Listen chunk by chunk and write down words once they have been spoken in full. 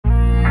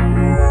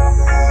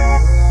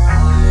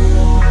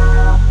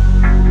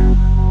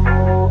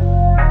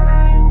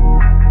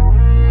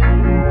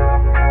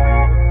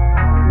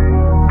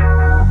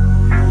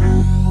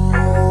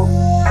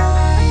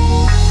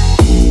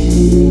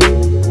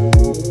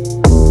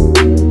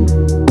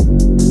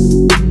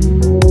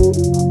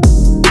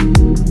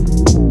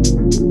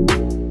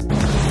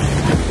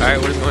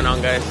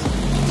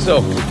So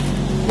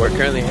we're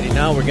currently heading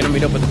out. We're gonna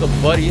meet up with a couple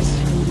buddies.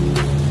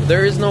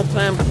 There is no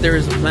plan, but there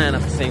is a plan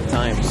at the same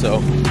time. So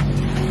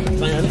the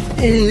plan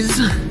is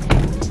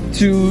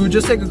to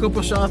just take a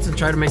couple shots and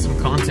try to make some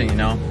content, you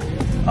know.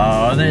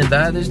 Other than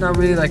that, there's not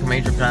really like a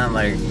major plan,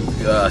 like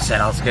set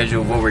out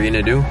schedule of what we're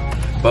gonna do.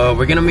 But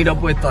we're gonna meet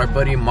up with our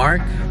buddy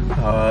Mark.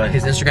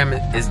 His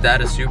Instagram is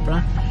That is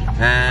Supra,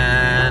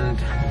 and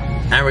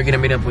we're gonna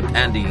meet up with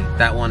Andy,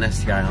 that one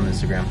STI on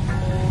Instagram.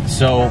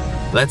 So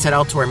let's head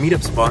out to our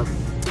meetup spot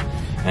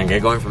and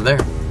get going from there.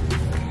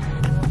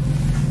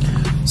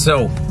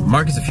 So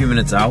Mark is a few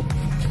minutes out.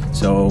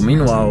 So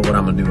meanwhile, what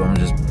I'm gonna do, I'm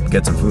gonna just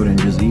get some food and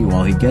just eat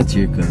while he gets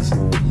here, because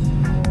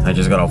I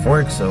just got off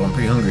work, so I'm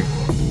pretty hungry.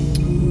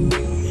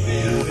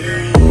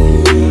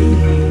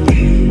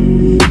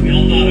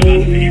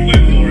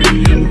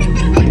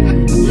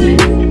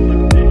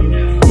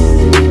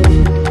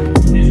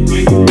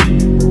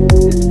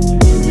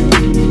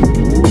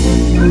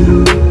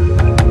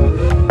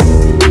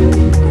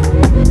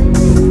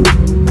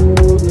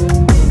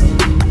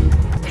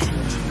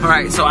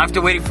 Alright, so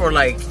after waiting for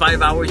like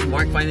 5 hours,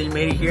 Mark finally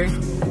made it here.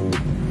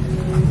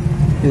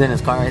 He's in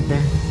his car right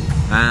there.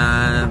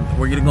 And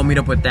we're gonna go meet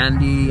up with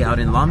Andy out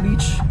in Long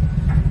Beach.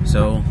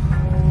 So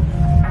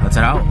let's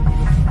head out.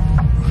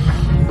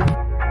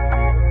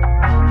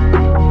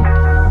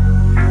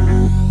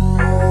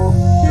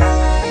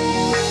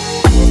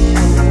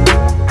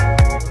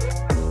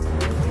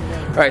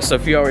 Alright, so a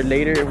few hours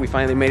later, we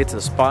finally made it to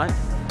the spot.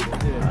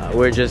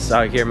 We're just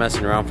out here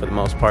messing around for the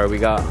most part. We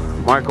got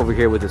Mark over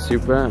here with his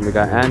Supra, and we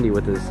got Andy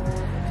with his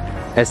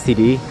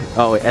STD.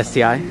 Oh, wait,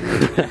 STI.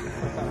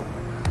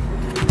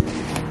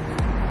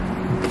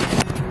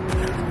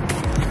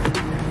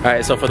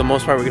 Alright, so for the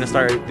most part, we're gonna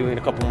start doing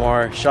a couple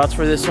more shots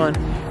for this one.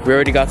 We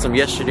already got some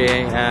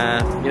yesterday,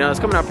 and you know, it's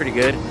coming out pretty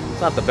good.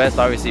 It's not the best,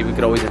 obviously, we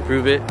could always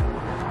improve it.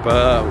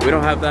 But we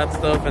don't have that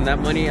stuff and that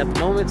money at the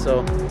moment,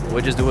 so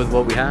we'll just do with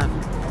what we have.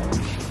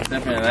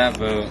 Definitely that,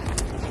 but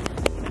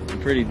I'm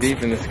pretty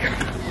deep in this car.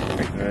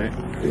 Right?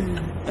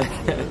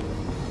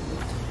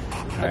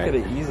 I could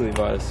have easily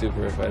bought a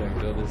Supra if I didn't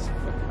build this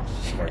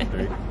fucking Mark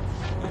 3.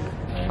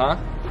 Huh?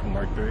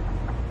 Mark 3.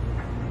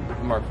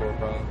 Mark 4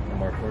 probably.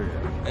 Mark 4,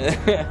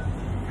 yeah.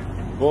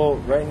 Well,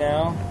 right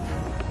now,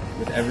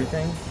 with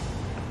everything,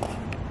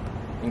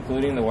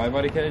 Including the wide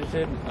body kit I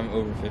did, I'm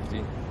over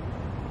 50.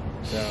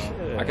 So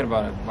I could have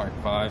bought a Mark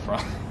 5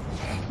 probably.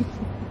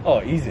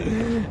 Oh, easy.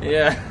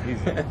 Yeah.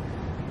 Easy.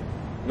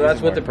 But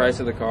that's with the price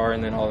of the car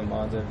and then all the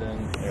mods I've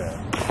done.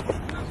 Yeah.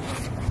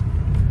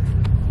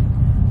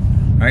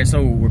 Alright,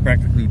 so we're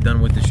practically done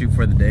with the shoot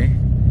for the day.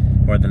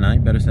 Or the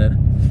night, better said.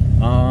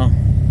 The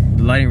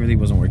lighting really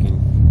wasn't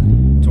working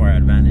to our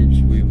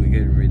advantage. We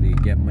couldn't really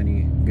get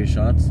many good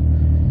shots.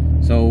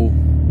 So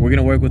we're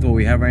gonna work with what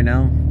we have right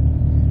now.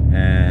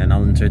 And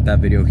I'll insert that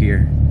video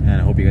here. And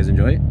I hope you guys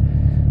enjoy it.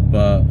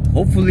 But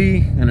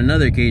hopefully on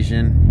another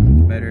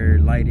occasion, better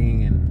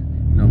lighting and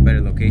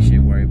better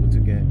location, we're able to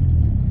get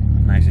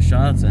nicer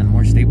shots and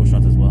more stable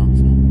shots as well.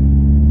 So